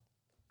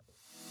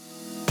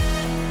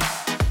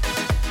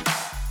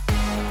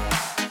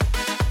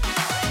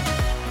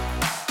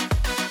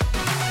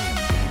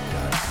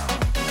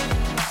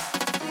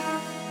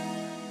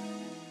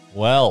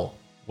Well,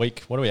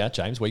 what are we at,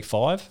 James? Week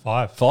 5?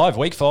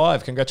 Week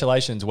 5.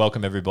 Congratulations.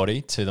 Welcome,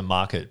 everybody, to the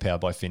market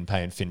powered by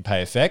FinPay and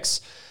FinPay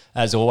FX.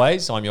 As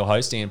always, I'm your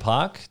host, Ian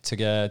Park.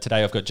 Today,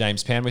 I've got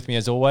James Pan with me,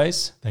 as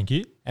always. Thank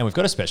you. And we've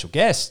got a special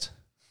guest,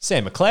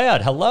 Sam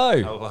McLeod.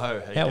 Hello.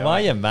 Hello. How are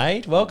you,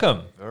 mate?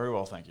 Welcome. Very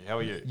well, thank you. How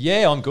are you?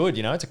 Yeah, I'm good.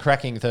 You know, it's a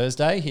cracking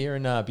Thursday here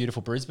in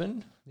beautiful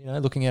Brisbane. You know,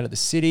 looking out at the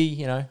city,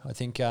 you know, I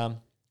think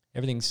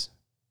everything's...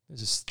 The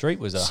street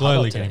was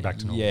slowly getting back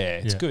to normal. Yeah,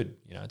 it's good.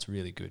 You know, it's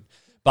really good.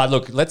 But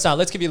look, let's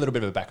give you a little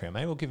bit of a background,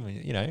 mate. We'll give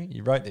you, you know,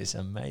 you wrote this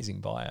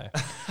amazing bio.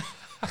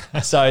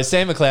 So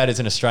Sam McLeod is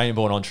an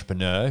Australian-born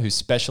entrepreneur who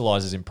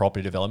specialises in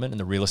property development in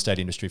the real estate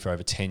industry for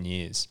over 10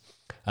 years.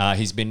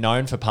 He's been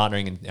known for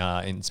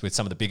partnering with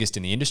some of the biggest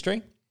in the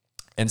industry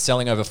and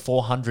selling over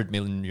 $400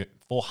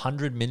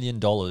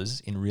 million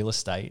in real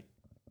estate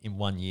in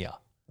 1 year.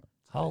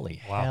 Holy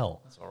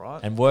hell. That's all right.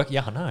 And work,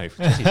 yeah, I know.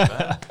 Jeez,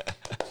 man.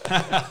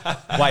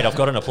 Wait, I've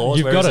got an applause.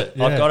 You've Where got is it.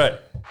 it? I've got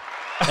it.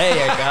 There you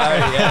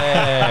go.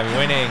 Yeah,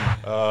 winning.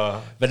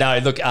 But no,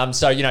 look,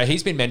 so, you know,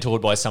 he's been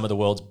mentored by some of the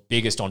world's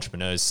biggest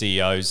entrepreneurs,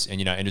 CEOs, and,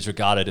 you know, and is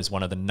regarded as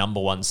one of the number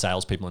one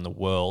salespeople in the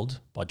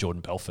world by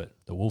Jordan Belfort,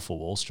 the Wolf of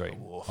Wall Street.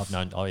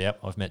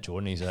 I've met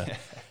Jordan. He's an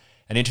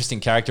interesting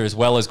character, as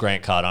well as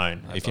Grant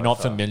Cardone. If you're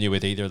not familiar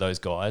with either of those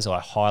guys, I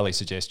highly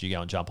suggest you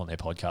go and jump on their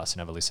podcast and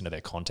have a listen to their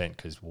content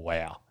because,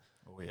 wow,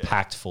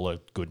 packed full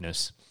of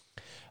goodness.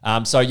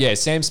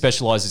 Sam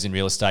specialises in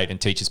real estate and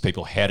teaches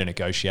people how to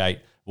negotiate.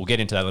 We'll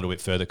get into that a little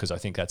bit further because I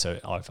think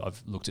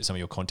I've looked at some of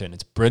your content.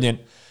 It's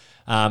brilliant.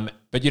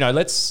 But, you know,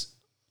 let's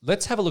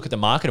have a look at the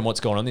market and what's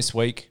going on this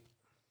week.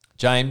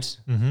 James,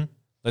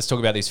 let's talk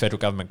about these federal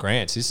government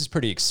grants. This is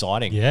pretty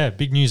exciting. Yeah,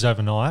 big news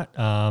overnight.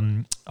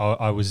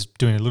 I was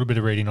doing a little bit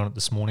of reading on it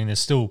this morning. There's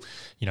still,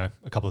 you know,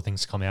 a couple of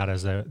things to come out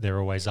as there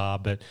always are.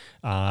 But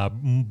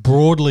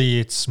broadly,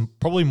 it's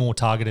probably more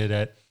targeted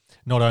at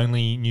not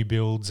only new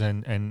builds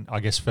and I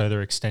guess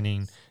further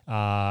extending,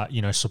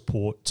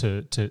 support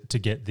to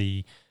get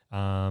the,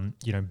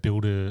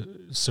 builder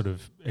sort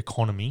of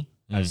economy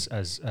as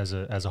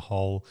a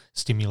whole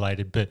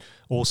stimulated, but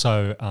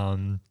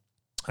also,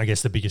 I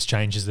guess the biggest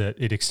change is that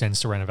it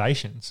extends to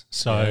renovations.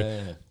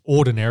 So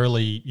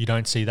ordinarily you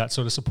don't see that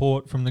sort of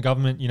support from the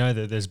government. You know,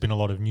 there's been a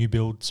lot of new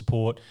build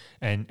support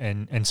and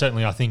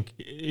certainly I think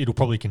it'll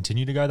probably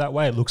continue to go that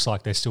way. It looks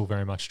like they're still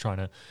very much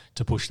trying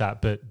to push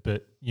that.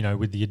 But you know,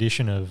 with the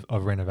addition of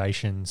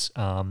renovations,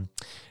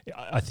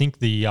 I think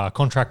the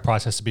contract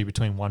price has to be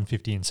between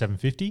 $150 and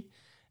 $750,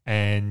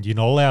 and you're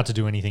not allowed to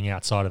do anything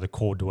outside of the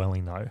core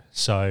dwelling though.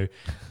 So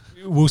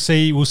we'll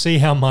see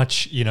how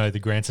much, you know, the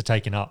grants are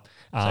taken up.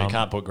 So you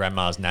can't put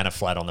grandma's Nana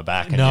flat on the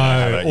back. And,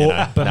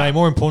 mate,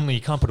 more importantly,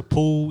 you can't put a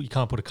pool, you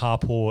can't put a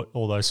carport,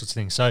 all those sorts of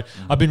things. So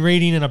I've been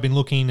reading and I've been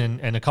looking,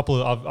 and a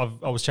couple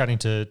of I was chatting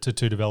to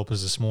two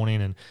developers this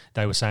morning, and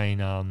they were saying,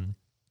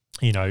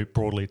 you know,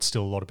 broadly, it's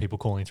still a lot of people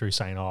calling through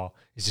saying, "Oh,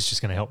 is this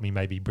just going to help me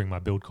maybe bring my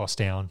build cost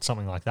down?"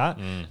 Something like that,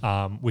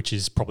 which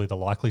is probably the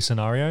likely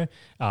scenario.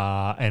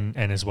 And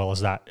as well as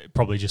that,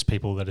 probably just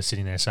people that are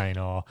sitting there saying,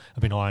 "Oh,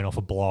 I've been eyeing off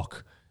a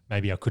block.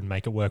 Maybe I couldn't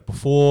make it work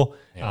before."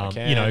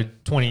 You know,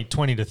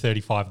 20 to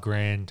 35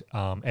 grand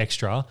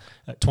extra,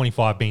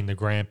 25 being the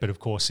grant. But of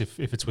course, if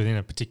it's within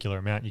a particular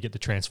amount, you get the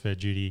transfer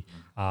duty,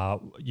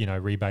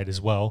 rebate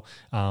as well.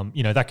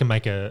 You know, that can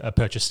make a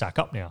purchase stack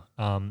up now.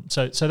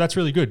 So that's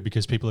really good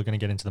because people are going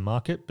to get into the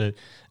market. But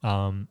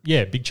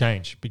big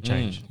change.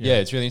 Yeah,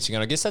 it's really interesting.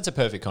 And I guess that's a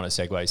perfect kind of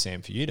segue,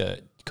 Sam, for you to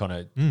kind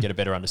of get a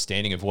better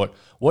understanding of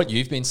what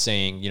you've been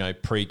seeing, you know,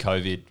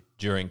 pre-COVID,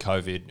 during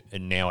COVID,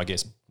 and now I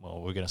guess,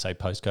 well, we're going to say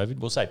post-COVID.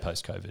 We'll say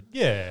post-COVID.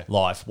 Yeah.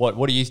 Life. What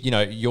do you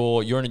know,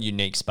 you're in a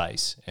unique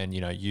space, and,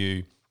 you know,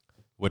 you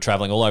were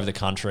traveling all over the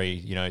country,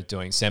 you know,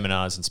 doing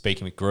seminars and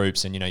speaking with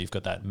groups, and, you know, you've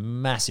got that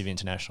massive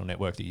international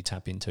network that you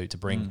tap into to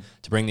bring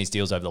these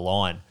deals over the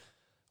line.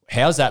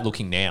 How's that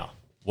looking now?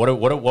 What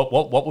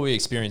were we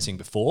experiencing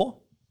before,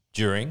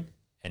 during,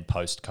 and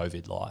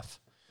post-COVID life?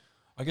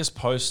 I guess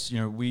post, you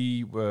know,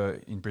 we were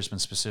in Brisbane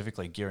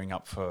specifically gearing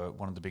up for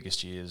one of the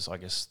biggest years, I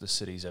guess, the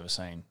city's ever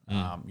seen. You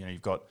know,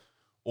 you've got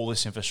all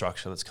this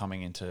infrastructure that's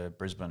coming into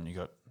Brisbane. You've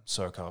got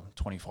circa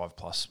 25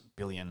 plus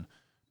billion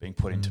being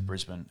put into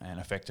Brisbane, and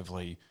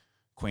effectively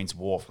Queen's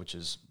Wharf, which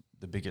is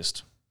the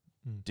biggest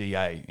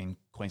DA in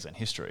Queensland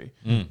history,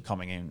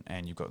 coming in,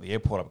 and you've got the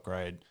airport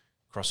upgrade,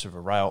 Cross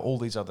River Rail, all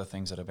these other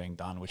things that are being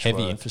done. Which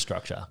heavy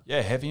infrastructure.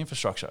 Yeah, heavy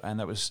infrastructure. And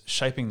that was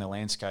shaping the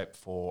landscape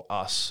for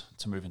us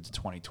to move into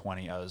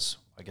 2020 as,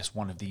 I guess,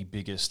 one of the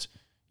biggest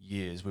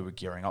years we were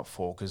gearing up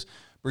for, because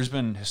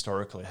Brisbane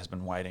historically has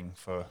been waiting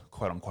for,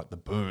 quote unquote, the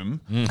boom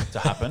to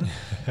happen.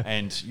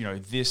 And, you know,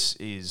 this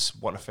is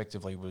what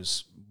effectively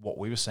was what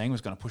we were seeing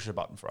was going to push a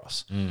button for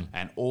us.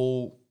 And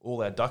all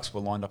our ducks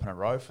were lined up in a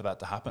row for that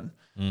to happen.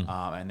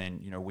 And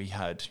then, you know, we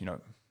had, you know,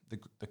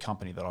 the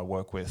company that I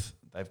work with,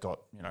 they've got,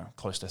 you know,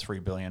 close to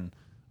 $3 billion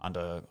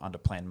under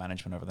planned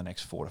management over the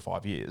next 4 to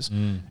 5 years.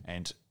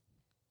 And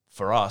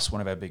for us, one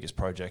of our biggest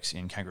projects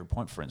in Kangaroo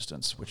Point, for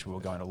instance, which we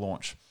were going to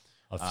launch.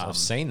 I've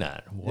seen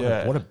that.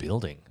 What a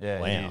building. Yeah,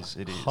 wow. it is.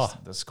 It is.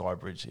 The Sky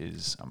Bridge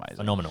is amazing.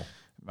 Phenomenal.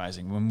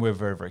 amazing. When we're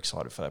very, very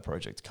excited for that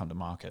project to come to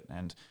market.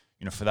 And,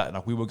 for that,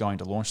 like we were going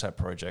to launch that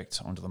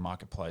project onto the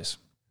marketplace,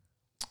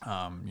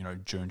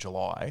 June,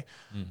 July.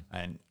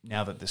 And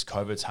now that this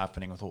COVID's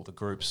happening with all the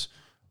groups,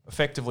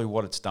 effectively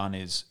what it's done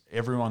is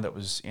everyone that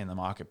was in the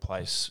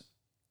marketplace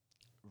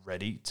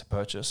ready to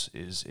purchase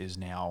is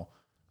now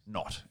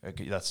not.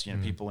 That's,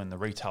 people in the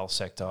retail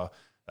sector.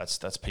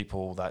 That's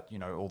people that,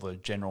 all the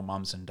general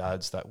mums and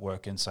dads that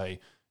work in, say,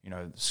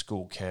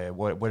 school care,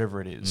 whatever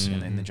it is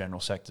in the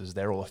general sectors,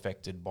 they're all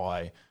affected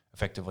by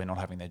effectively not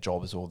having their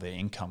jobs or their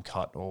income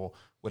cut or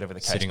whatever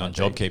the case. Sitting on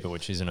JobKeeper,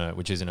 which isn't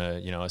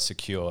a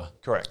secure.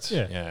 Correct.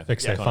 Yeah.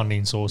 Affects their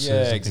funding sources.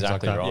 Yeah, and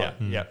exactly things like right.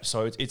 that. Yeah.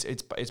 So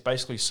it's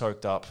basically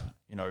soaked up,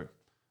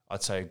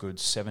 I'd say a good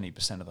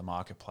 70% of the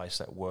marketplace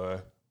that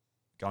were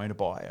going to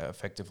buy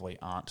effectively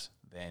aren't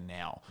there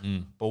now.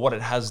 But what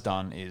it has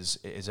done is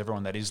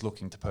everyone that is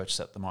looking to purchase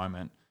at the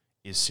moment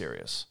is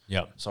serious.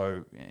 Yeah.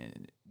 So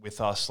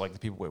with us, like the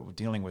people we were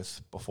dealing with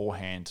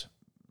beforehand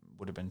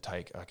would have been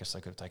I guess they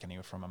could have taken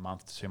anywhere from a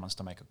month to 2 months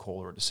to make a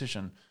call or a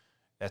decision.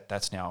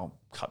 That's now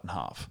cut in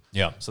half.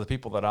 Yeah. So the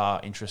people that are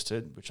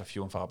interested, which are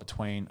few and far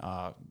between,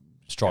 are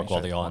Strike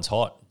while the iron's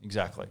hot.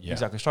 Exactly. Yeah.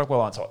 Exactly. Strike while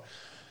the iron's hot.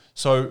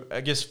 So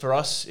I guess for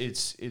us,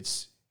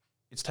 it's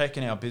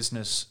taken our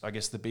business, I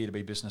guess the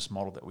B2B business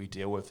model that we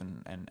deal with,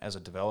 and as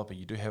a developer,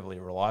 you do heavily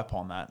rely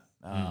upon that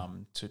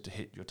to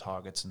hit your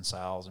targets and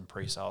sales and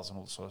pre-sales and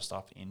all sort of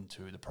stuff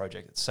into the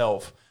project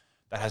itself.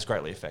 That has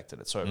greatly affected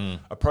it. So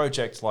a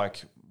project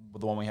like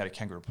the one we had at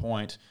Kangaroo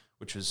Point,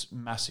 which was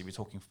massive, we're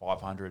talking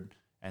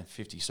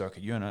 550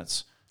 circuit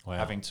units,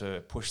 having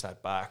to push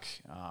that back,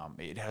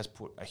 it has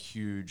put a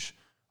huge,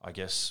 I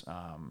guess,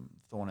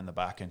 thorn in the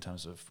back in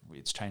terms of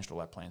it's changed all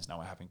our plans. Now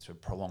we're having to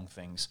prolong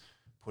things,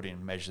 put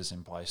in measures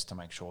in place to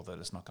make sure that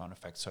it's not going to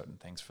affect certain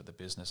things for the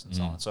business and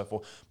so on and so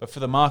forth. But for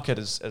the market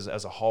as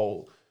a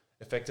whole,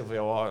 effectively,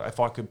 if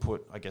I could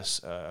put, I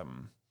guess,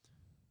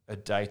 a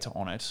date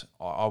on it,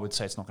 I would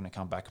say it's not going to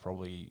come back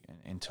probably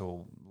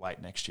until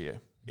late next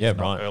year. Yeah,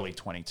 not right. Early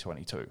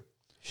 2022.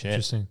 Shit.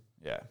 Interesting.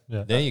 Yeah.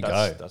 There you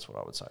go. That's what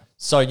I would say.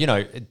 So,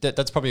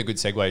 that's probably a good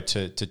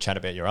segue to chat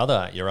about your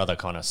other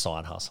kind of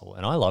side hustle.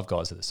 And I love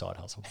guys with a side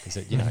hustle because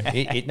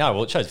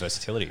it shows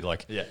versatility.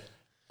 Like, Yeah.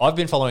 I've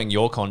been following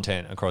your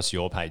content across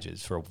your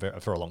pages for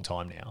a long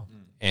time now.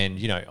 And,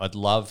 I'd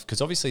love,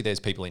 because obviously there's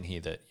people in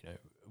here that,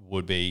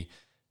 would be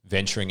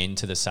venturing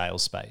into the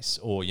sales space,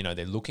 or,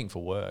 they're looking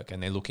for work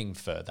and they're looking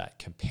for that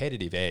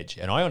competitive edge.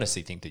 And I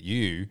honestly think that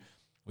you,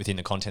 within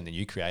the content that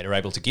you create, are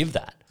able to give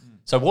that.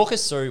 So walk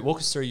us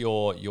through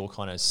your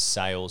kind of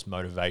sales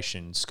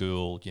motivation,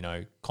 school,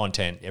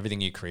 content,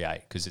 everything you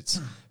create, because it's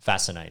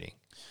fascinating.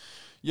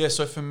 Yeah,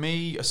 so for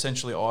me,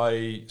 essentially,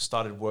 I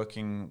started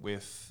working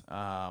with,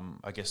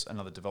 I guess,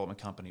 another development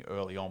company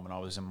early on when I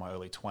was in my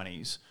early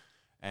 20s.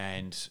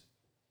 And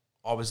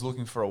I was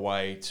looking for a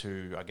way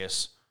to, I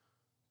guess,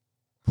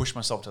 push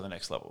myself to the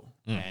next level.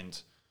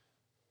 And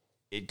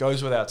it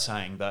goes without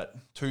saying that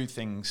two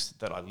things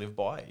that I live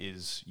by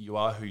is you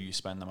are who you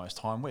spend the most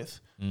time with.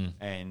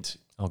 And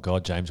oh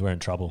God, James, we're in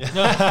trouble.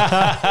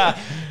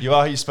 you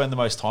are who you spend the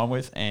most time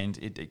with. And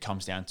it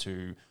comes down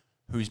to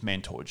who's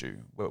mentored you,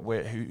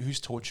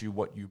 who's taught you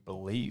what you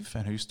believe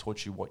and who's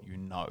taught you what you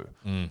know.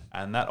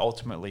 And that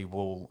ultimately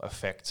will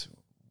affect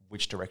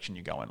which direction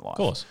you go in life. Of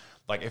course.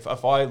 Like if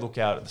I look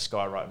out at the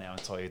sky right now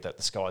and tell you that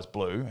the sky is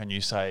blue and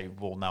you say,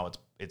 well, no,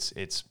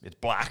 it's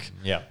black.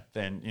 Yeah.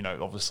 Then,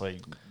 obviously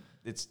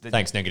it's...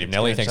 Thanks, Negative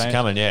Nelly. Thanks for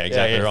coming. Yeah,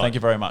 exactly right. Thank you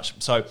very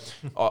much. So,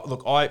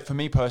 look, for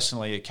me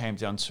personally, it came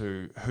down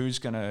to who's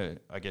going to,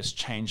 I guess,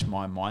 change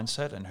my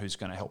mindset and who's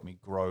going to help me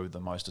grow the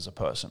most as a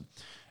person.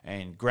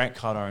 And Grant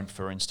Cardone,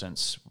 for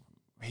instance,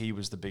 he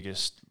was the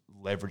biggest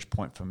leverage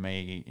point for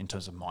me in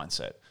terms of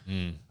mindset.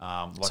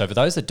 So for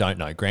those that don't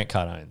know, Grant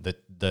Cardone,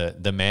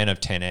 the man of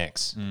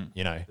 10X,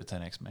 the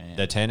 10X man.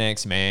 The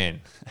 10X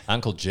man.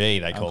 Uncle G,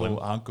 they call him.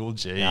 Uncle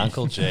G.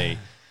 Uncle G.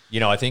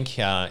 I think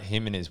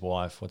him and his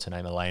wife, what's her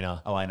name,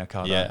 Elena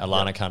Cardone. Yeah,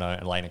 Elena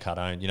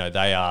Cardone.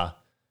 They are,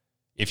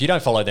 if you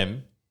don't follow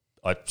them,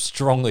 I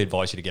strongly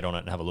advise you to get on it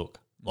and have a look.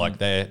 Like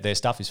their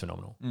stuff is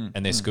phenomenal,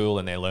 and their school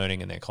and their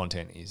learning and their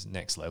content is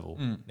next level,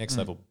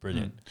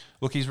 brilliant.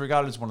 Look, he's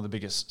regarded as one of the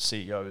biggest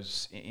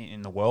CEOs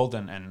in the world,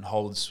 and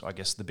holds, I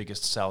guess, the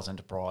biggest sales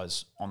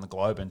enterprise on the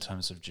globe in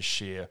terms of just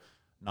sheer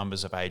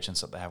numbers of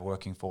agents that they have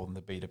working for them,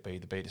 the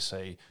B2B, the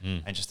B2C,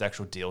 and just the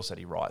actual deals that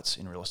he writes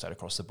in real estate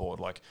across the board.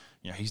 Like,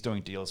 he's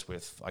doing deals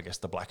with, I guess,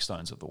 the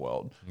Blackstones of the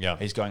world. Yeah,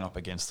 he's going up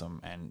against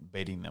them and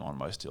beating them on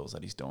most deals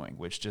that he's doing,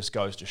 which just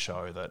goes to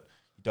show that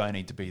you don't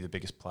need to be the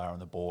biggest player on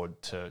the board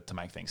to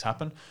make things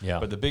happen. Yeah.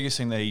 But the biggest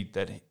thing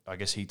that I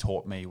guess he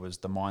taught me was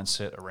the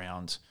mindset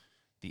around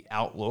the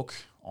outlook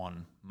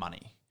on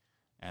money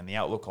and the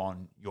outlook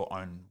on your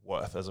own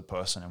worth as a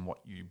person and what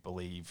you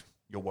believe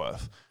you're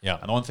worth. Yeah.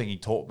 And the one thing he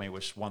taught me,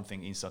 which one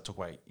thing I took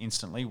away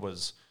instantly,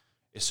 was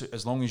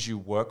as long as you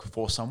work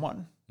for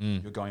someone,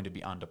 you're going to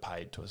be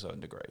underpaid to a certain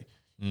degree.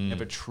 You're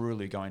never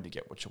truly going to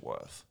get what you're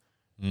worth.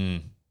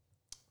 And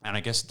I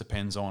guess it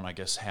depends on,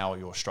 how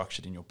you're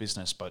structured in your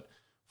business. But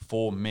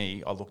for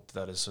me, I looked at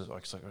that as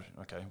like,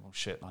 okay, well,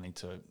 shit, I need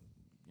to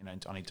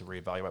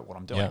reevaluate what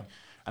I'm doing. Yeah.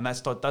 And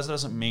that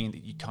doesn't mean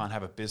that you can't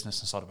have a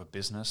business inside of a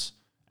business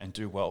and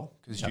do well,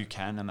 because you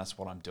can, and that's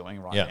what I'm doing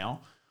right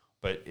now.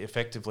 But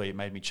effectively, it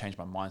made me change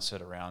my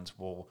mindset around,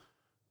 well,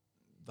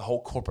 the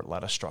whole corporate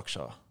ladder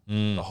structure,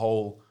 the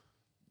whole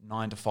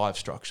 9-to-5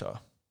 structure,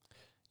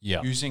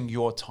 using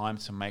your time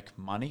to make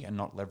money and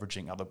not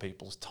leveraging other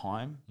people's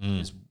time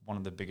is one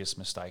of the biggest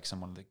mistakes and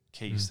one of the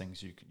keys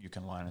things you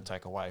can learn and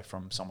take away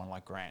from someone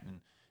like Grant. And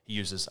he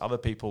uses other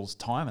people's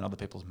time and other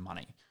people's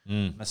money.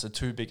 That's the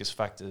two biggest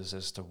factors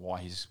as to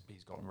why he's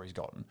gotten where he's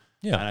gotten.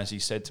 Yeah. And as he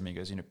said to me, he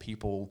goes,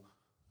 people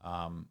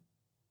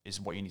is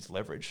what you need to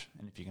leverage.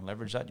 And if you can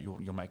leverage that,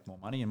 you'll make more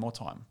money and more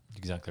time.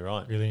 Exactly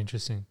right. Really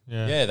interesting.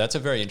 Yeah. Yeah, that's a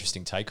very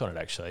interesting take on it,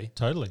 actually.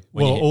 Totally.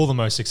 Well, all the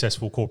most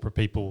successful corporate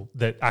people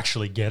that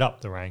actually get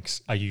up the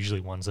ranks are usually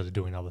ones that are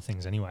doing other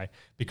things anyway,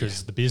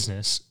 because the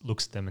business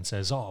looks at them and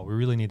says, oh, we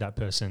really need that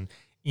person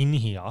in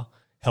here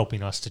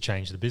helping us to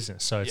change the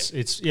business. So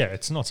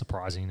it's not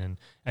surprising,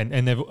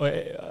 and they've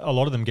a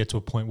lot of them get to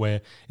a point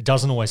where it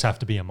doesn't always have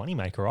to be a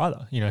moneymaker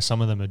either.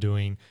 Some of them are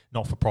doing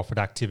not-for-profit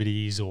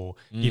activities or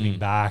giving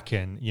back,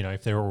 and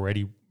if they're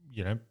already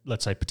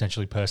let's say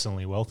potentially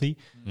personally wealthy.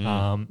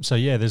 So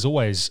there's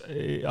always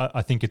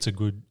I think it's a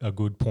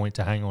good point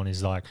to hang on,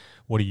 is like,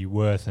 what are you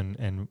worth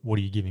and what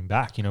are you giving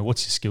back?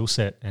 What's your skill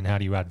set and how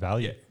do you add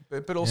value?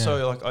 But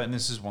also and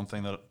this is one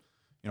thing that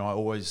I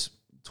always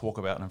talk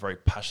about and I'm very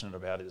passionate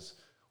about, is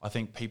I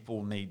think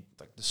people need,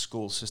 like, the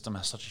school system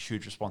has such a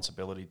huge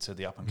responsibility to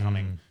the up and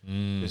coming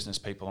business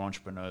people and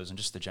entrepreneurs and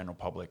just the general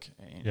public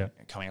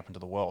coming up into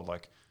the world.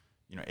 Like,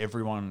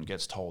 everyone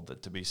gets told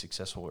that to be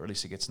successful, or at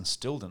least it gets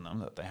instilled in them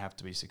that they have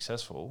to be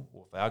successful,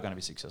 or if they are going to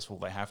be successful,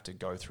 they have to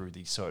go through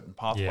these certain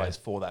pathways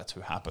for that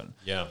to happen.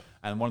 Yeah.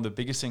 And one of the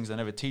biggest things they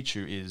never teach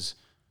you is,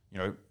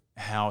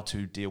 how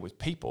to deal with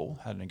people,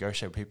 how to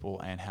negotiate with people,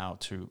 and how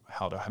to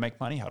make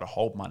money, how to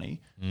hold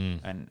money,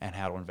 and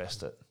how to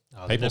invest it.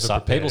 People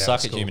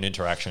suck at human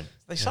interaction.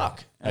 They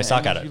suck. They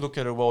suck at it. If you look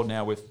at a world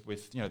now with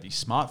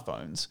these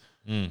smartphones,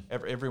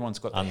 everyone's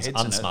got their heads in it.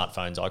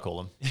 Unsmartphones, I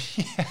call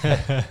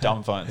them.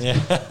 Dumb phones. Yeah.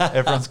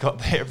 Everyone's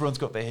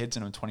got their heads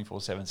in them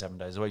 24/7, 7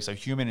 days a week. So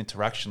human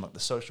interaction, like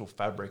the social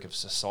fabric of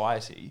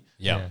society,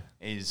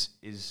 is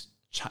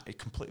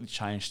completely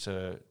changed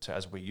to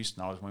as we used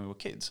to know as when we were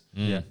kids.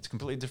 It's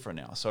completely different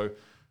now. So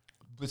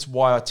it's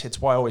why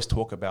I always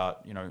talk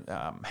about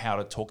how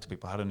to talk to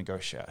people, how to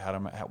negotiate,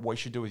 what you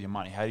should do with your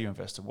money, how do you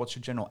invest it, what's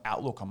your general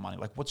outlook on money,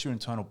 like what's your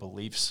internal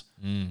beliefs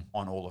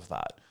on all of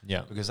that.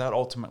 Yeah, because that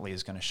ultimately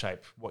is going to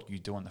shape what you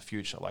do in the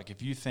future. Like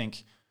if you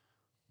think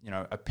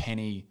a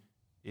penny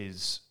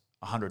is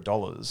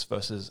 $100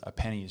 versus a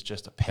penny is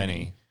just a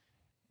penny.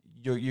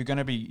 You're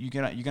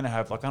gonna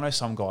have, like, I know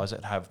some guys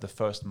that have the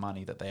first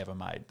money that they ever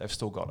made, they've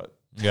still got it.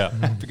 Yeah.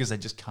 Because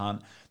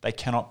they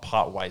cannot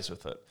part ways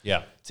with it.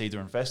 Yeah. It's either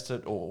invest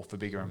it or for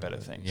bigger and better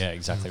things. Yeah,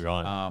 exactly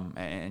right.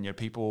 And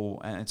people,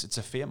 and it's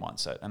a fear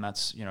mindset, and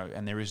that's,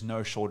 and there is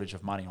no shortage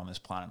of money on this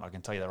planet. I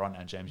can tell you that right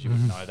now, James, you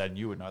would know that, and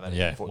you would know that.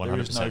 Yeah, before. 100%. There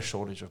is no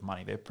shortage of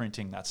money. They're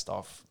printing that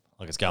stuff.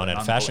 Like it's going out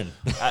of fashion.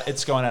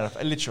 It's going out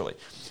of, literally.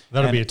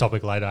 That'll be a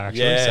topic later,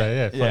 actually.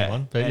 Yeah, so funny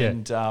one. But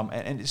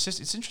and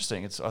it's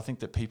interesting. I think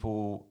that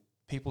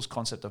people's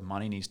concept of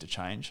money needs to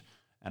change,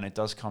 and it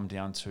does come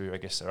down to, I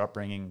guess, their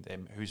upbringing,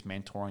 who's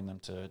mentoring them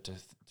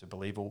to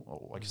believe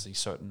or I guess these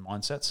certain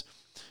mindsets,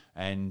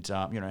 and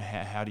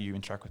how do you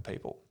interact with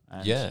people?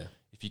 And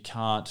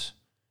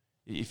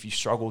if you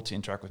struggle to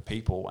interact with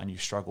people and you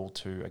struggle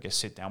to, I guess,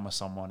 sit down with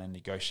someone and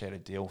negotiate a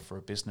deal for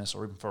a business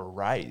or even for a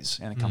raise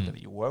in a company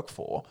that you work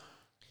for,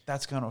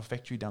 that's going to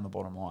affect you down the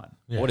bottom line.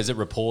 Yeah. What is it?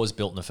 Rapport is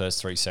built in the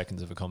first 3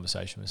 seconds of a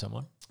conversation with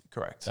someone.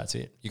 Correct. That's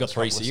it. You got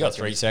 3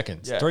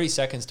 seconds. Yeah. 3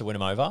 seconds to win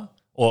them over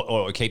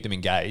or keep them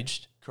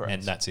engaged. Correct.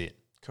 And that's it.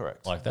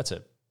 Correct. Like that's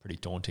a pretty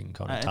daunting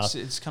kind of task.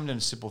 It's come down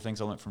to simple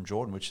things I learned from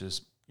Jordan, which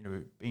is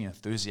being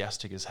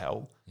enthusiastic as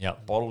hell. Yeah.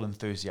 Bottled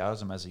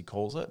enthusiasm, as he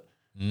calls it,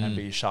 and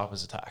be as sharp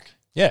as a tack.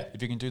 Yeah.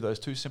 If you can do those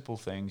two simple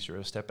things, you're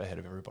a step ahead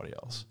of everybody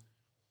else.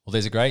 Well,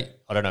 there's I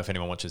don't know if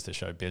anyone watches the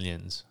show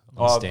Billions.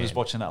 I was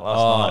watching that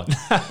last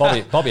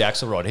night. Bobby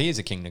Axelrod, he is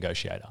a king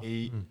negotiator.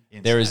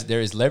 There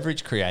is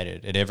leverage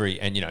created at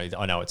every, and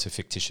I know it's a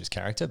fictitious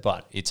character,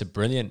 but it's a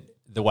brilliant,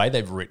 the way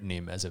they've written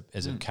him as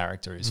a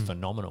character is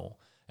phenomenal.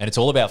 And it's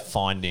all about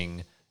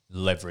finding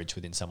leverage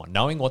within someone,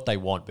 knowing what they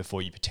want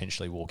before you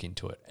potentially walk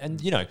into it.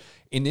 And,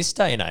 in this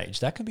day and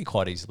age, that can be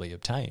quite easily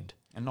obtained.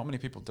 And not many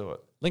people do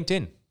it.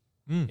 LinkedIn.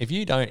 If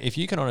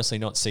you can honestly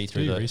not see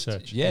through the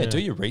research. Yeah, do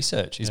your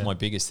research is my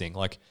biggest thing.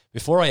 Like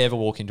before I ever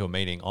walk into a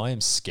meeting, I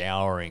am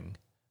scouring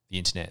the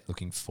internet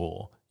looking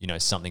for,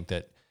 something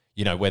that,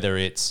 whether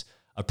it's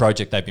a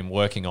project they've been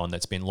working on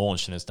that's been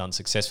launched and has done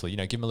successfully,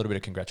 give them a little bit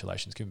of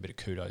congratulations, give them a bit of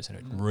kudos, and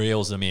it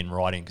reels them in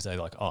writing because they're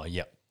like, oh,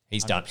 yep,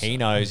 he's 100%. Done.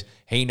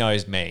 He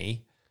knows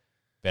me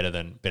better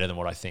than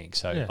what I think.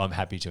 So I'm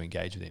happy to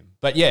engage with him.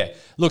 But yeah,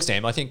 look,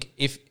 Sam, I think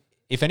if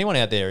anyone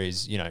out there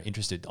is,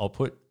 interested, I'll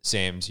put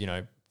Sam's,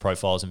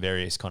 profiles and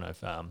various kind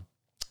of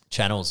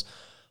channels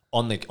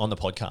on the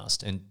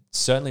podcast, and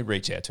certainly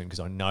reach out to him because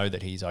I know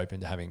that he's open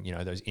to having, you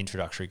know, those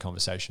introductory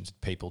conversations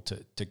with people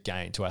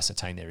to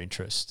ascertain their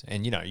interest.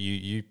 And, you know,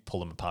 you pull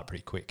them apart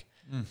pretty quick.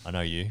 I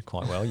know you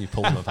quite well. You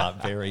pull them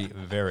apart very,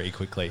 very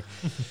quickly.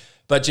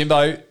 But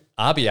Jimbo,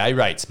 RBA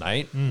rates,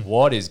 mate.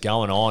 What is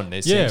going on?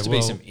 There seems to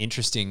be some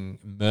interesting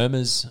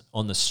murmurs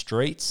on the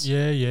streets.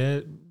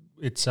 Yeah.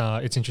 It's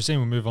interesting.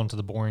 We'll move on to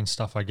the boring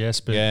stuff, I guess.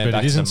 But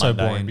back it isn't to so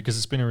mundane. boring because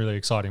it's been a really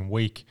exciting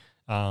week.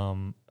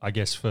 I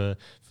guess for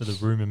the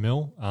rumor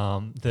mill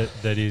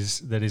that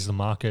is the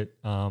market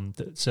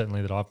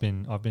certainly that I've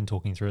been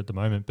talking through at the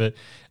moment. But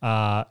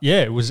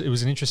it was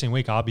an interesting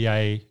week.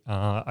 RBA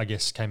I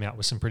guess came out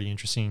with some pretty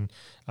interesting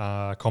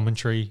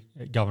commentary.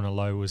 Governor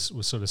Lowe was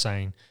sort of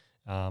saying,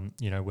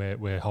 you know,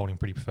 we're holding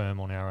pretty firm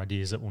on our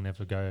ideas that we'll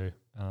never go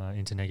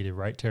into negative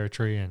rate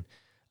territory, and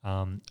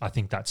I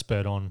think that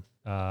spurred on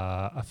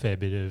a fair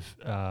bit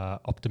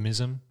of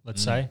optimism,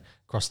 let's say,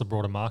 across the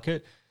broader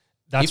market.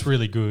 That's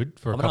really good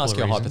for a couple of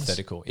reasons. I'm going to ask you a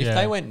hypothetical. If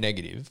they went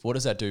negative, what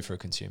does that do for a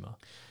consumer?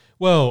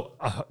 Well,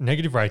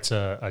 negative rates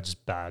are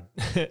just bad.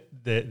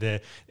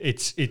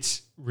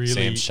 It's really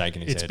Sam's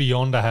shaking his it's head.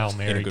 beyond a Hail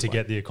Mary to way.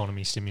 get the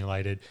economy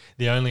stimulated.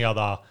 The only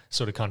other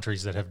sort of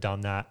countries that have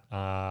done that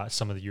are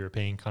some of the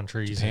European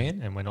countries.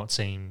 Japan? And we're not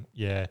seeing,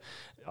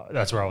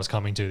 that's where I was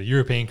coming to. The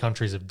European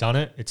countries have done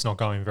it. It's not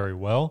going very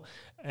well.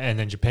 And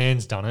then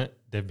Japan's done it.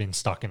 They've been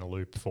stuck in a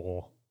loop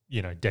for,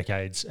 you know,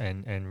 decades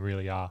and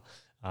really are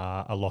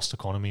a lost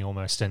economy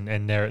almost.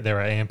 And there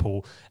are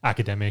ample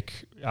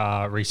academic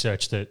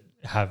research that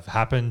have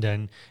happened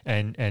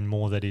and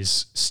more that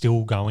is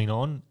still going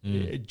on.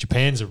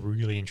 Japan's a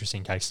really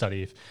interesting case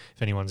study. If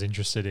anyone's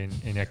interested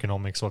in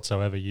economics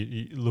whatsoever,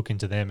 you look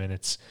into them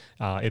and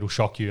it'll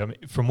shock you. I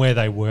mean, from where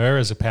they were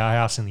as a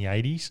powerhouse in the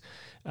 80s,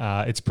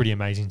 it's pretty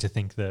amazing to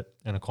think that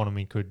an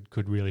economy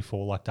could really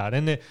fall like that.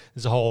 And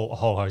there's a whole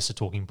host of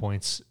talking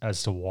points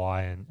as to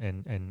why,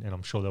 and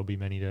I'm sure there'll be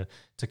many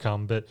to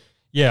come. But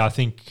yeah, I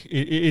think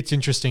it's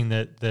interesting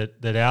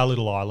that our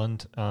little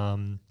island,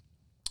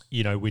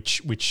 you know,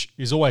 which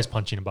is always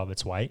punching above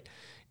its weight,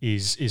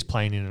 is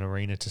playing in an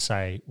arena to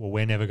say, well,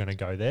 we're never going to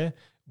go there.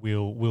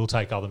 We'll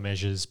take other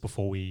measures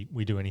before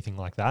we do anything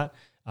like that.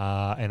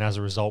 And as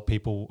a result,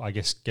 people, I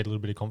guess, get a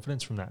little bit of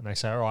confidence from that. And they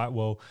say, all right,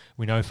 well,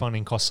 we know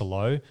funding costs are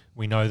low.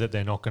 We know that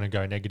they're not going to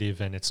go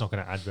negative and it's not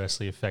going to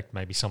adversely affect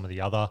maybe some of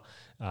the other,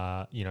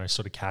 you know,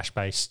 sort of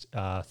cash-based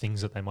things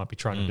that they might be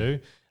trying to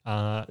do.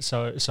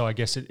 So I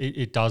guess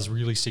it does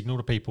really signal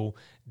to people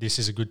this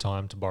is a good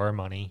time to borrow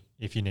money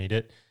if you need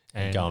it.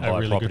 And go and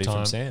buy a property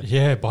from Sam.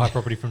 Yeah, buy a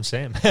property from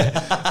Sam.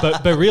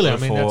 but really, I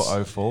mean, that's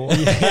 04.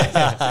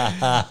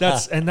 but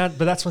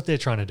that's what they're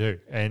trying to do.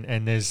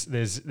 And there's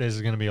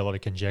going to be a lot of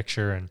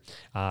conjecture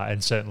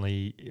and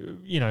certainly,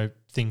 you know,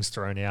 things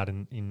thrown out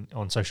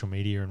on social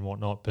media and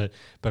whatnot. But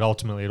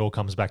ultimately, it all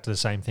comes back to the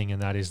same thing,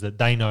 and that is that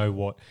they know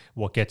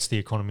what gets the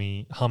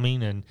economy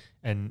humming,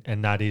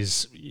 and that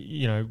is,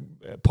 you know,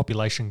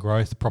 population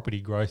growth,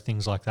 property growth,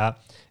 things like that.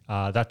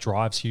 That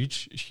drives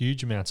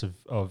huge amounts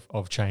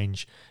of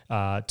change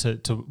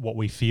to what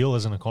we feel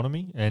as an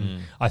economy.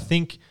 And I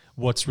think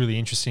what's really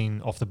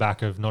interesting off the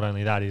back of not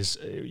only that is,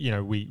 you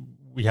know, we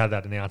had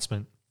that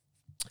announcement,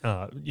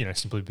 you know,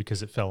 simply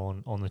because it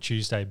fell on the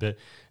Tuesday, but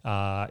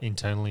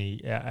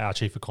internally our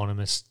chief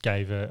economist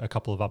gave a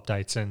couple of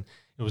updates, and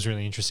it was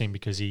really interesting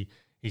because he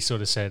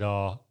sort of said,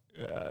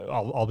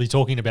 I'll be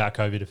talking about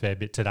COVID a fair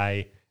bit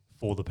today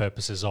for the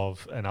purposes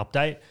of an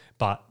update,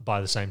 but by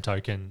the same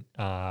token,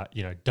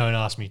 you know, don't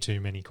ask me too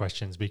many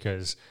questions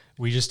because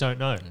we just don't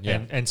know.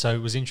 Yeah. And so it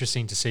was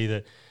interesting to see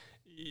that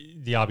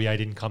the RBA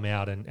didn't come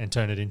out and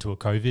turn it into a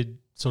COVID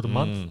sort of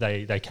month.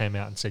 They came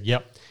out and said,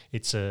 yep,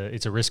 it's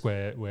a risk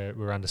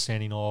we're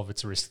understanding of,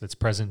 it's a risk that's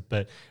present,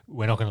 but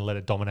we're not going to let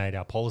it dominate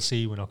our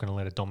policy. We're not going to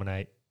let it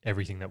dominate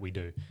everything that we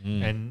do.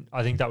 And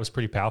I think that was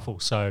pretty powerful.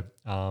 So,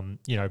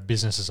 you know,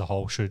 business as a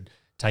whole should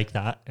take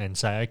that and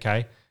say,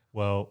 okay,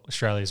 well,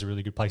 Australia is a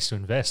really good place to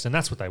invest. And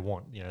that's what they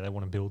want. You know, they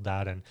want to build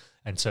that. And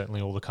certainly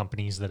all the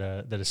companies that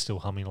are still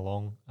humming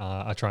along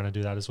are trying to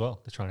do that as well.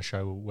 They're trying to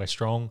show we're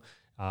strong.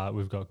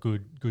 We've got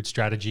good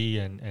strategy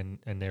and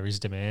there is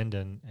demand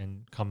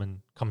and come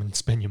and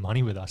spend your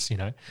money with us, you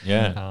know.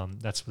 Yeah.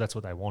 That's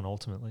what they want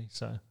ultimately.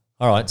 So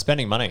All right,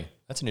 spending money.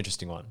 That's an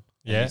interesting one.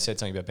 And Yeah. you said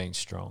something about being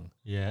strong.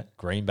 yeah.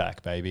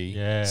 Greenback, baby.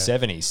 Yeah.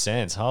 70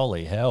 cents.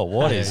 Holy hell.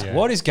 What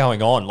Yeah. is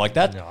going on? Like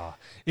that No,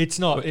 it's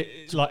not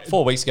like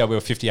 4 weeks ago we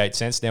were 58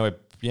 cents. Now we're,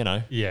 you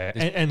know. yeah,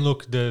 and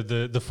look,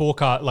 the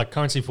forecast, like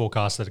currency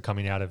forecasts that are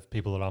coming out of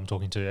people that I'm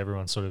talking to,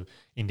 everyone's sort of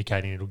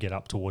indicating it'll get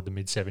up toward the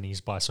mid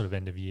 70s by sort of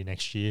end of year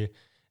next year,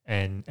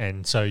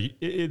 and so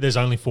there's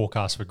only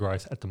forecasts for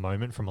growth at the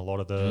moment from a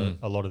lot of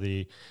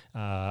the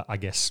I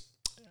guess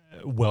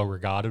well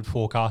regarded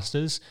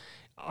forecasters.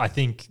 I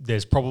think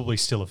there's probably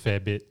still a fair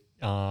bit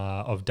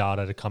of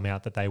data to come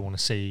out that they want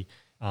to see.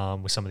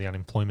 With some of the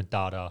unemployment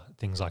data,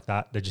 things like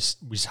that, we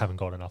just haven't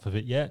got enough of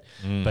it yet.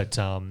 But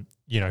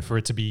you know, for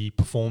it to be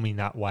performing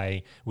that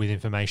way with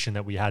information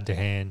that we had to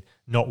hand,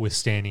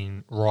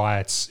 notwithstanding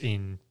riots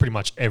in pretty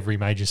much every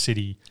major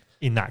city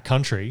in that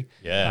country.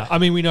 Yeah. I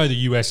mean, we know the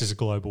US is a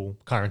global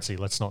currency.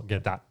 Let's not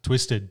get that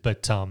twisted.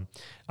 But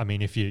I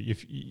mean, if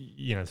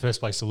you know, the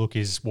first place to look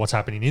is what's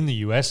happening in the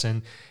US,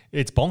 and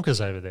it's bonkers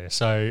over there.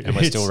 So And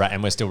we're still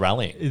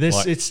rallying.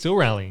 it's still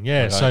rallying.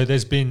 Yeah. Okay. So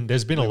there's been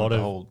a lot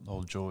of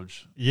old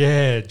George.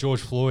 yeah,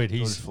 George Floyd.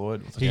 George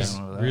Floyd. What's He's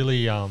going on with that?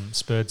 really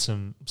spurred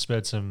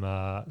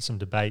some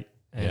debate.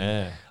 And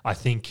Yeah. I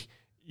think,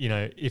 you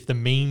know, if the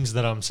memes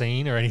that I'm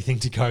seeing are anything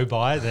to go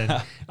by,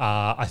 then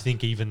I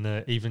think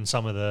even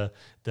some of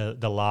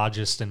the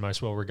largest and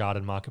most well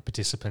regarded market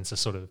participants are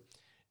sort of,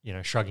 you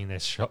know, shrugging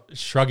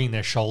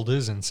their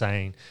shoulders and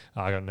saying,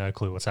 I got no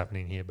clue what's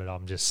happening here, but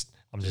I'm just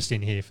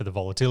in here for the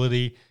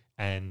volatility,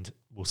 and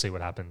we'll see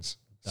what happens.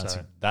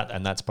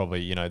 That's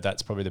probably, you know,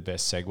 that's probably the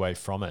best segue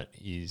from it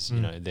is,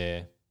 you know,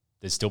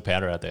 there's still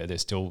powder out there.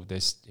 It's still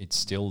there's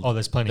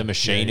plenty. The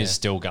machine Yeah, is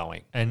still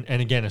going. And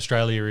again,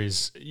 Australia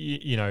is,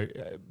 you know,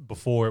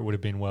 before it would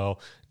have been, well,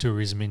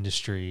 tourism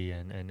industry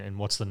and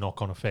what's the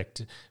knock-on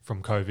effect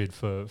from COVID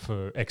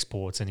for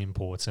exports and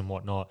imports and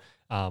whatnot.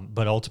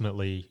 But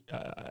ultimately,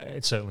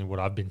 it's certainly what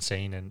I've been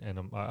seeing,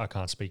 and I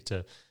can't speak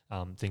to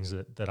things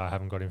that I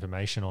haven't got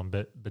information on,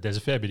 but there's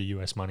a fair bit of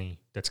US money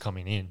that's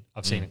coming in.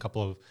 I've seen a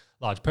couple of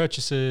large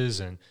purchases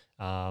and,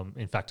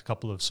 in fact, a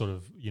couple of sort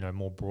of, you know,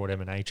 more broad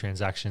M&A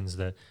transactions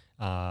that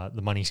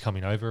the money's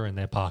coming over and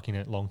they're parking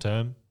it long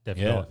term. They've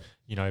got,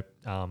 you know,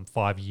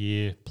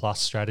 5-year plus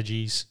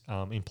strategies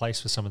in place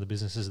for some of the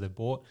businesses they've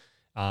bought.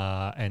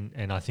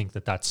 And I think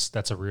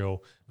that's a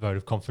real vote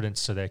of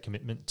confidence to their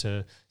commitment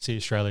to see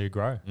Australia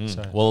grow.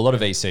 So, Well, a lot of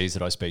VCs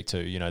that I speak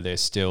to, you know, they're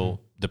still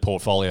the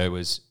portfolio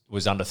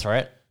was under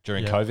threat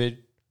during COVID,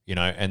 you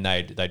know, and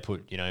they'd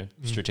put, you know,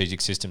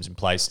 strategic systems in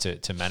place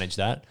to manage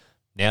that.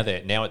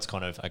 Now it's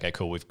kind of okay,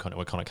 cool. We're kind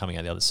of coming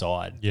out the other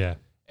side. yeah.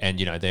 And,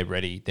 you know, they're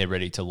ready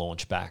to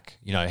launch back.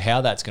 You know,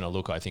 how that's going to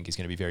look, I think, is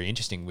going to be very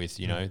interesting with,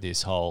 you know,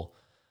 this whole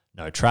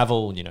no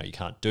travel, you know, you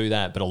can't do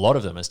that. But a lot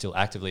of them are still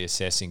actively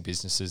assessing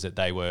businesses that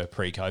they were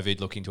pre-COVID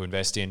looking to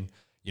invest in.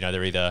 You know,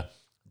 they're either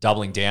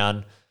doubling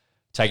down,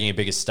 taking a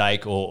bigger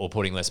stake or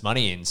putting less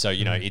money in. So,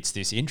 you know, it's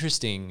this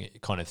interesting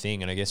kind of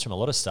thing. And I guess from a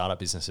lot of startup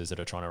businesses that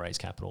are trying to raise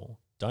capital,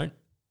 don't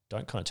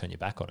kind of turn your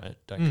back on it.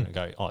 Don't kind of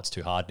go, oh, it's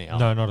too hard now.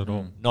 No, not at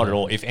all. Not at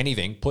all. If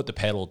anything, put the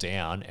pedal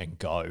down and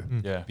go.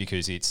 Yeah.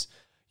 Because it's,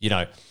 you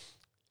know,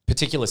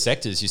 particular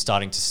sectors, you're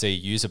starting to see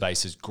user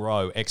bases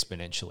grow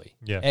exponentially.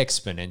 Yeah.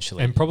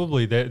 Exponentially. And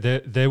probably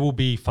there will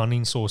be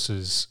funding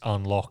sources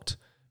unlocked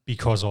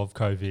because of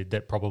COVID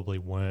that probably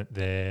weren't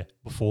there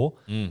before.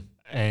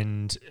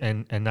 And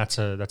that's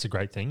a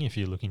great thing if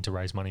you're looking to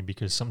raise money,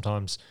 because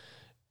sometimes,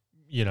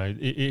 you know,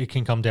 it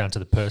can come down to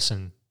the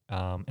person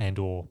and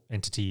or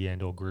entity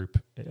and or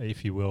group,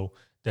 if you will,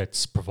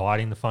 that's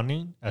providing the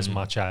funding as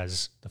much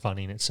as the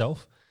funding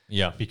itself.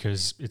 Yeah.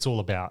 Because it's all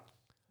about,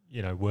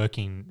 you know,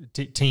 working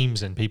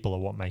teams and people are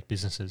what make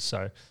businesses.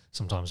 So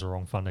sometimes the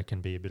wrong funder can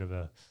be a bit of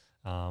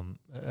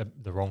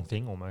the wrong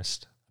thing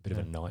almost. A bit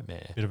of a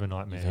nightmare. Bit of a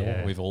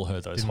nightmare. We've all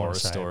heard those Didn't horror wanna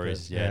say it,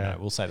 stories. but No,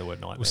 we'll say the word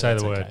nightmare. We'll say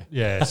That's the word. okay.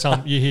 Yeah.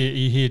 Some you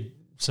hear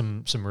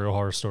some real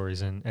horror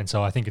stories, and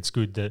so I think it's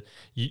good that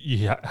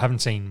you haven't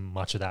seen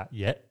much of that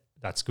yet.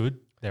 That's good.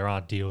 There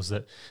are deals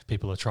that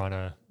people are trying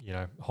to, you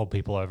know, hold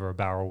people over a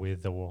barrel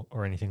with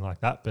or anything like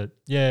that. But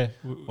yeah,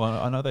 Well,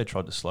 I know they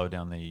tried to slow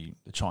down the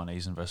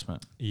Chinese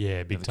investment yeah,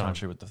 in big the time.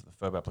 country with the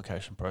FIRB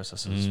application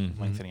processes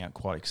lengthening out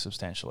quite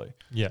substantially.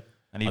 Yeah,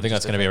 And I even think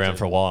that's just going to be around affected-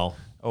 for a while.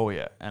 Oh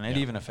yeah, and it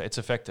even it's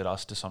affected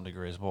us to some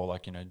degree as well.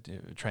 Like, you know,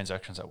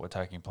 transactions that were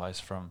taking place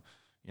from,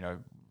 you know,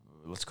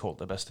 let's call it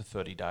the best of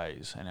 30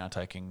 days, and now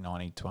taking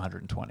 90 to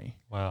 120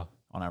 wow.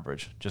 on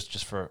average,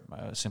 just for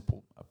a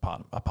simple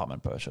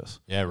apartment purchase.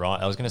 Yeah,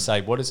 right. I was going to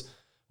say, what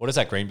does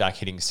that greenback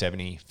hitting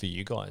 70 for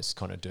you guys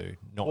kind of do?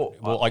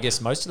 I guess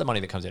most of the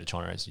money that comes out of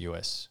China is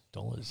US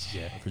dollars.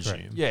 Yeah, I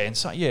presume. Yeah, in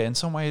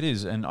some way it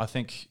is, and I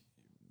think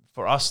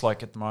for us,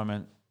 like at the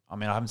moment, I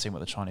mean, I haven't seen what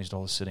the Chinese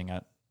dollar is sitting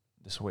at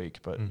this week,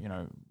 but you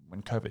know,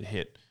 when COVID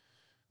hit,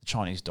 the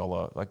Chinese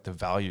dollar, like the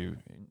value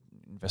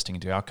investing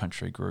into our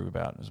country grew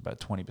it was about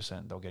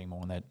 20%. They were getting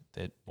more on their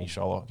each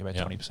dollar, about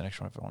 20%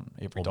 extra on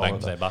every Or dollar. bang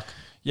for their buck.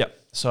 Yeah,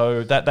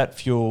 so that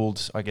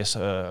fueled, I guess,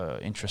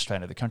 interest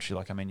rate of the country.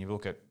 Like, I mean, you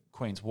look at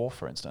Queen's Wharf,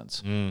 for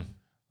instance,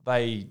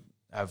 they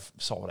have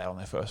sold out on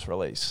their first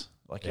release.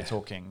 Like, you're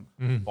talking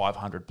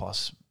 500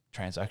 plus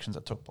transactions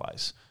that took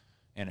place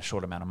in a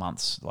short amount of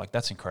months. Like,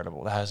 that's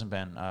incredible. There hasn't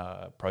been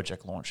a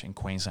project launch in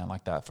Queensland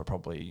like that for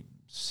probably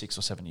 6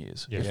 or 7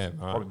 years. Yeah. Yeah, right.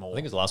 Probably more. I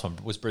think it was the last one.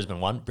 Was Brisbane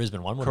 1?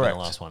 Brisbane 1 would have been Correct.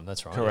 the last one.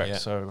 That's right. Correct. Yeah.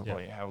 So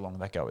how long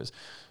that go is,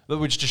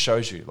 which just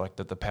shows you like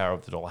that the power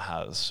of the dollar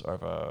has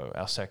over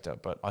our sector.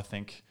 But I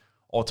think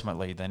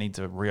ultimately they need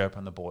to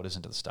reopen the borders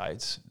into the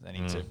States. They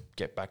need to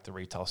get back the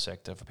retail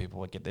sector for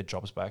people to get their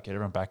jobs back, get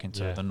everyone back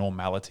into the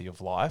normality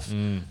of life.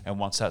 And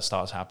once that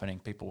starts happening,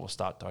 people will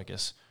start to, I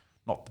guess,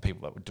 not the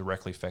people that would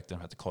directly affect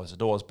them have to close the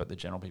doors, but the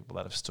general people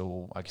that have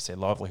still, like you say,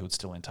 livelihood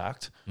still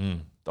intact.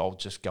 They'll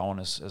just go on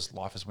as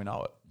life as we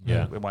know it.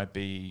 Yeah. It won't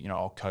be, you know,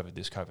 oh, COVID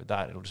this, COVID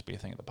that. It'll just be a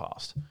thing of the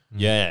past.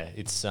 Yeah,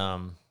 it's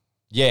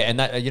Yeah, and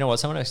that, you know what,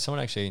 someone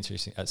actually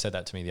interesting said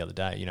that to me the other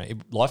day. You know,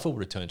 life will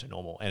return to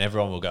normal, and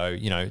everyone will go.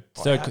 You know,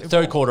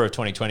 third quarter of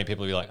 2020,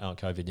 people will be like, oh,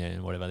 COVID, yeah,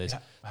 and whatever.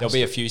 There'll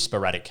be a few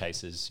sporadic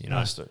cases. You know,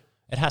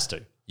 it has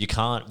to. We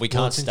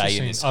can't stay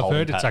in this. I've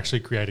heard it's pattern. actually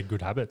created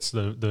good habits.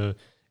 The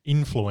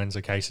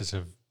influenza cases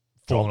have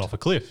fallen off a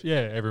cliff.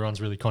 Yeah,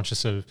 everyone's really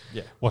conscious of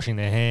washing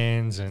their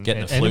hands and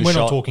getting the and flu we're shot.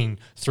 not talking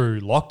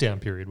through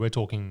lockdown period. We're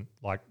talking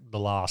like the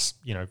last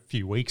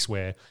few weeks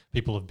where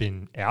people have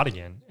been out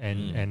again,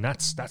 and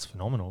that's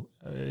phenomenal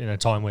in a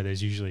time where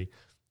there's usually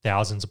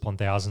thousands upon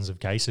thousands of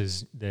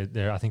cases.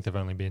 There I think there've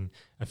only been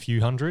a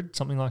few hundred,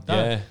 something like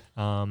that.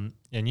 Yeah. And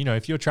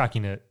if you're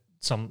tracking it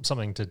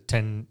something to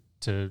 10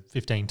 to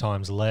 15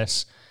 times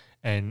less,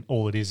 and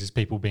all it is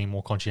people being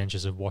more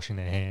conscientious of washing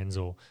their hands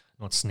or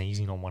not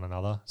sneezing on one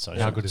another. So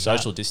how good is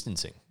social that?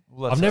 distancing?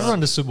 Well, I've never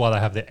understood why they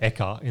have the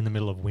Ekka in the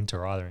middle of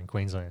winter either in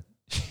Queensland.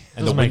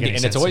 And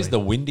it's always the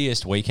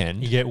windiest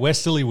weekend. You get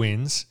westerly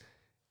winds,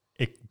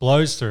 it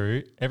blows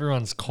through,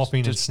 everyone's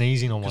coughing and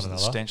sneezing on one another.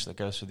 The stench that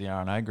goes through the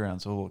RNA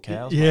grounds, all the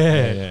cows.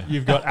 Yeah.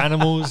 You've got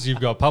animals,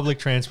 you've got public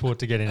transport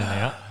to get in and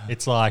out.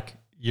 It's like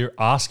you're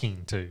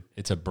asking to.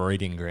 It's a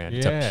breeding ground.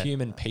 It's a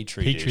human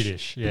petri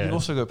dish. Yeah. You've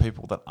also got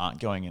people that aren't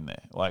going in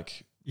there.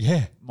 Like,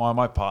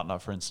 my partner,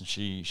 for instance,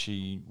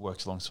 she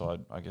works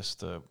alongside, I guess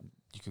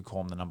you could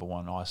call him the number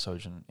one eye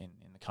surgeon in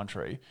the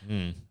country.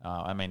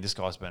 I mean, this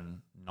guy's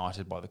been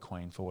knighted by the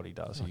Queen for what he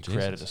does. He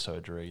created a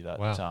surgery that.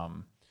 Wow.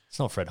 It's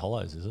not Fred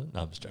Hollows, is it?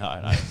 No, I'm just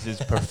joking. No.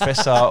 It's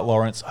Professor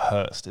Lawrence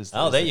Hurst.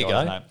 There you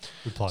go. Name.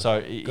 Good plug.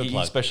 So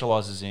he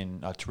specialises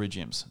in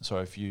pterygiums. So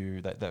if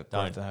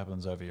that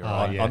happens over your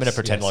eye, I'm going to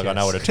pretend I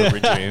know what a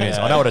pterygium is.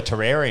 I know what a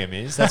terrarium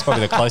is. That's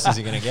probably the closest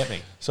you're going to get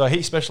me. So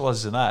he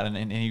specialises in that,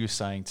 and he was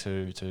saying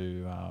to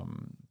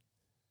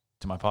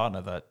my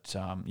partner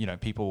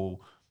that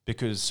people,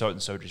 because certain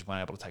surgeries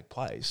weren't able to take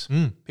place,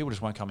 people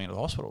just weren't coming into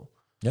the hospital.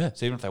 Yeah.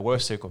 So even if they were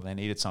sick or they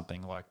needed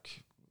something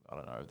like, I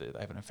don't know, they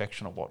have an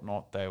infection or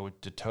whatnot, they were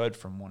deterred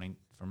from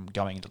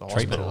going into the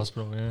hospital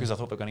because I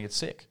thought they were going to get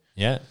sick.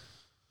 Yeah.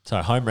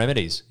 So home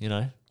remedies,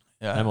 Yeah.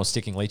 No more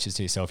sticking leeches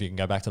to yourself. You can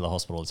go back to the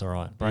hospital. It's all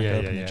right. Break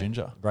open the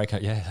ginger.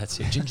 That's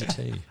it. Ginger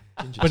tea.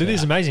 But it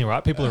is amazing,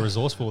 right? People are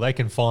resourceful. They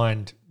can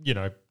find,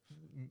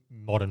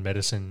 modern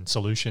medicine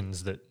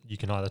solutions that you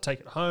can either take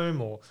at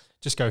home or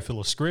just go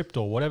fill a script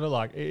or whatever.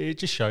 Like it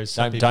just shows.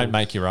 Don't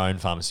make your own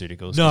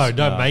pharmaceuticals. No,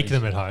 don't make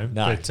them at home.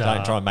 No, but,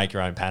 don't try and make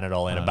your own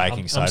Panadol and a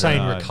baking soda. I'm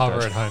saying recover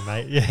at home,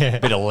 mate. Yeah, a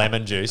bit of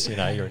lemon juice. You're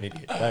an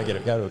idiot.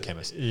 Go to a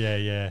chemist.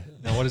 Yeah.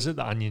 Now what is it?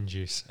 The onion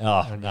juice.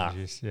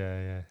 Juice.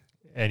 Yeah.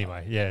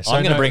 Anyway, yeah. So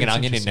I'm going to bring an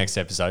onion in next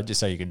episode just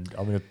so you can.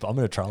 I'm going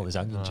to trial this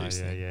onion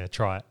juice. Yeah.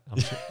 Try it.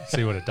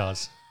 See what it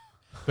does.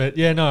 But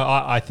yeah, no,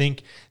 I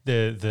think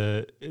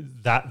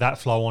that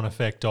flow on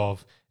effect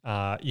of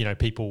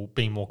people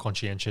being more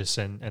conscientious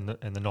and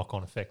the knock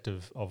on effect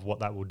of what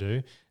that will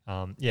do.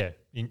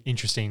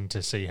 Interesting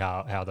to see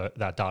how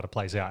that data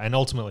plays out, and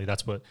ultimately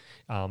that's what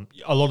a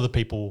lot of the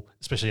people,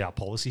 especially our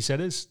policy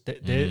setters,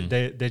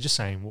 they're just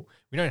saying, well,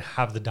 we don't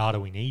have the data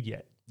we need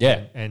yet.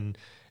 Yeah, and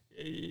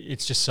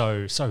it's just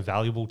so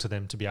valuable to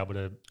them to be able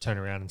to turn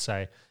around and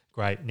say,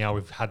 great, now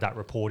we've had that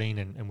reporting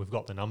and we've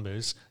got the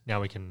numbers.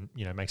 Now we can,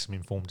 make some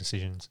informed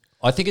decisions.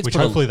 I think which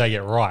hopefully they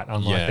get right,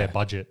 unlike their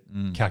budget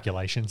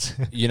calculations.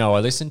 I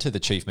listened to the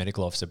Chief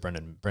Medical Officer,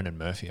 Brendan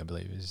Murphy, I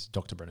believe, is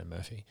Dr. Brendan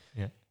Murphy.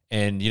 Yeah.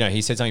 And,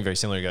 he said something very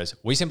similar. He goes,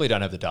 we simply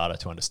don't have the data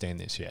to understand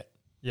this yet.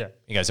 Yeah.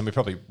 He goes, and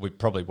we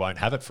probably won't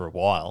have it for a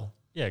while.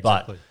 Yeah,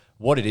 exactly.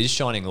 But what it is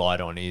shining light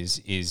on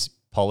is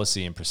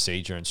policy and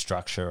procedure and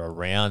structure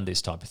around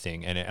this type of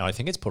thing. And I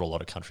think it's put a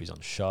lot of countries on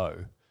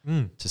show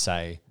to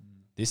say,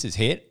 this is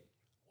hit.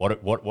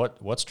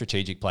 What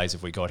strategic plays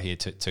have we got here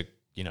to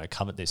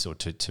come at this or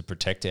to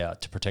protect our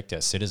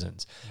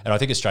citizens? And I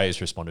think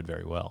Australia's responded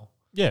very well.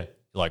 Yeah,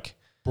 like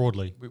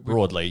broadly.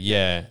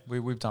 Yeah.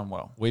 We've done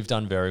well. We've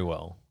done very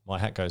well. My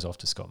hat goes off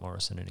to Scott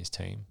Morrison and his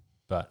team.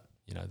 But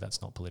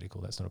that's not political.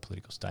 That's not a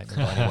political statement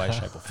by any way,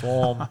 shape, or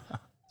form.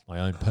 It's my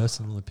own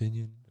personal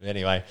opinion.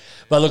 Anyway,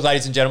 but look,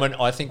 ladies and gentlemen,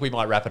 I think we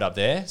might wrap it up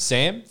there.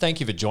 Sam, thank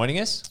you for joining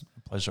us.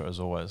 Pleasure as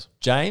always.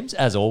 James,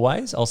 as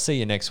always, I'll see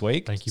you next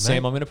week. Thank you, mate.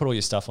 Sam, I'm going to put all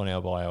your stuff on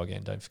our bio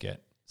again, don't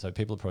forget. So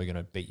people are probably going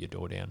to beat your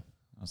door down.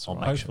 That's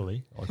right.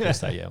 Hopefully. Of course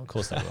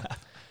they will.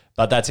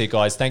 But that's it,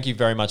 guys. Thank you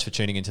very much for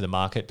tuning into The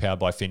Market, powered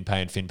by FinPay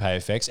and FinPay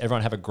FX.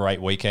 Everyone have a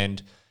great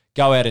weekend.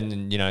 Go out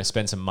and,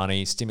 spend some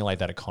money, stimulate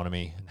that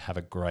economy, and have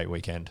a great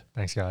weekend.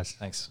 Thanks, guys.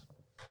 Thanks.